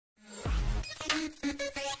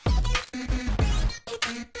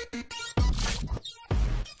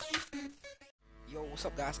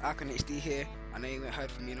What's up guys, Icon HD here. I know you haven't heard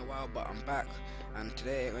from me in a while, but I'm back, and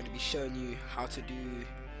today I'm going to be showing you how to do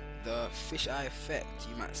the fisheye effect.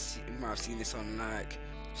 You might have seen this on like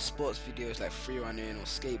sports videos like free running or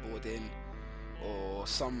skateboarding, or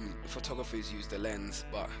some photographers use the lens,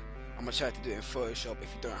 but I'm going to try to do it in Photoshop if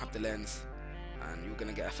you don't have the lens, and you're going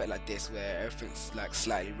to get an effect like this where everything's like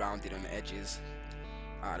slightly rounded on the edges.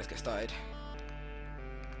 Alright, let's get started.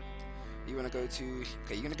 You want to go to, you're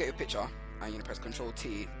going to get your picture and you're going to press Ctrl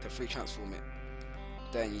T to free transform it.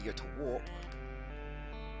 Then you go to warp.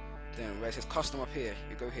 Then where it says custom up here,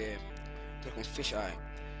 you go here, click on fisheye.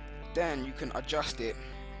 Then you can adjust it.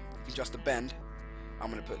 You can adjust the bend. I'm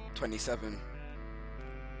going to put 27.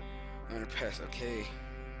 I'm going to press OK.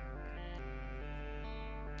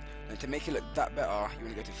 And to make it look that better, you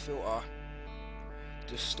want to go to filter,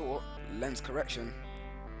 distort, lens correction.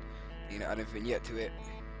 You're going to add a vignette to it.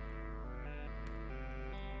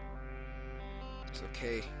 It's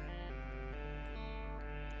okay,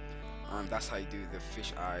 and that's how you do the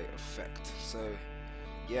fisheye effect. So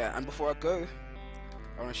yeah, and before I go,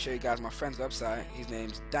 I want to show you guys my friend's website. His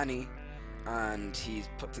name's Danny, and he's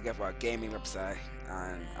put together a gaming website,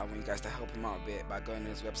 and I want you guys to help him out a bit by going to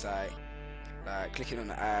his website, like clicking on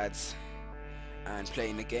the ads and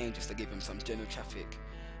playing the game just to give him some general traffic.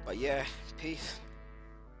 But yeah, peace.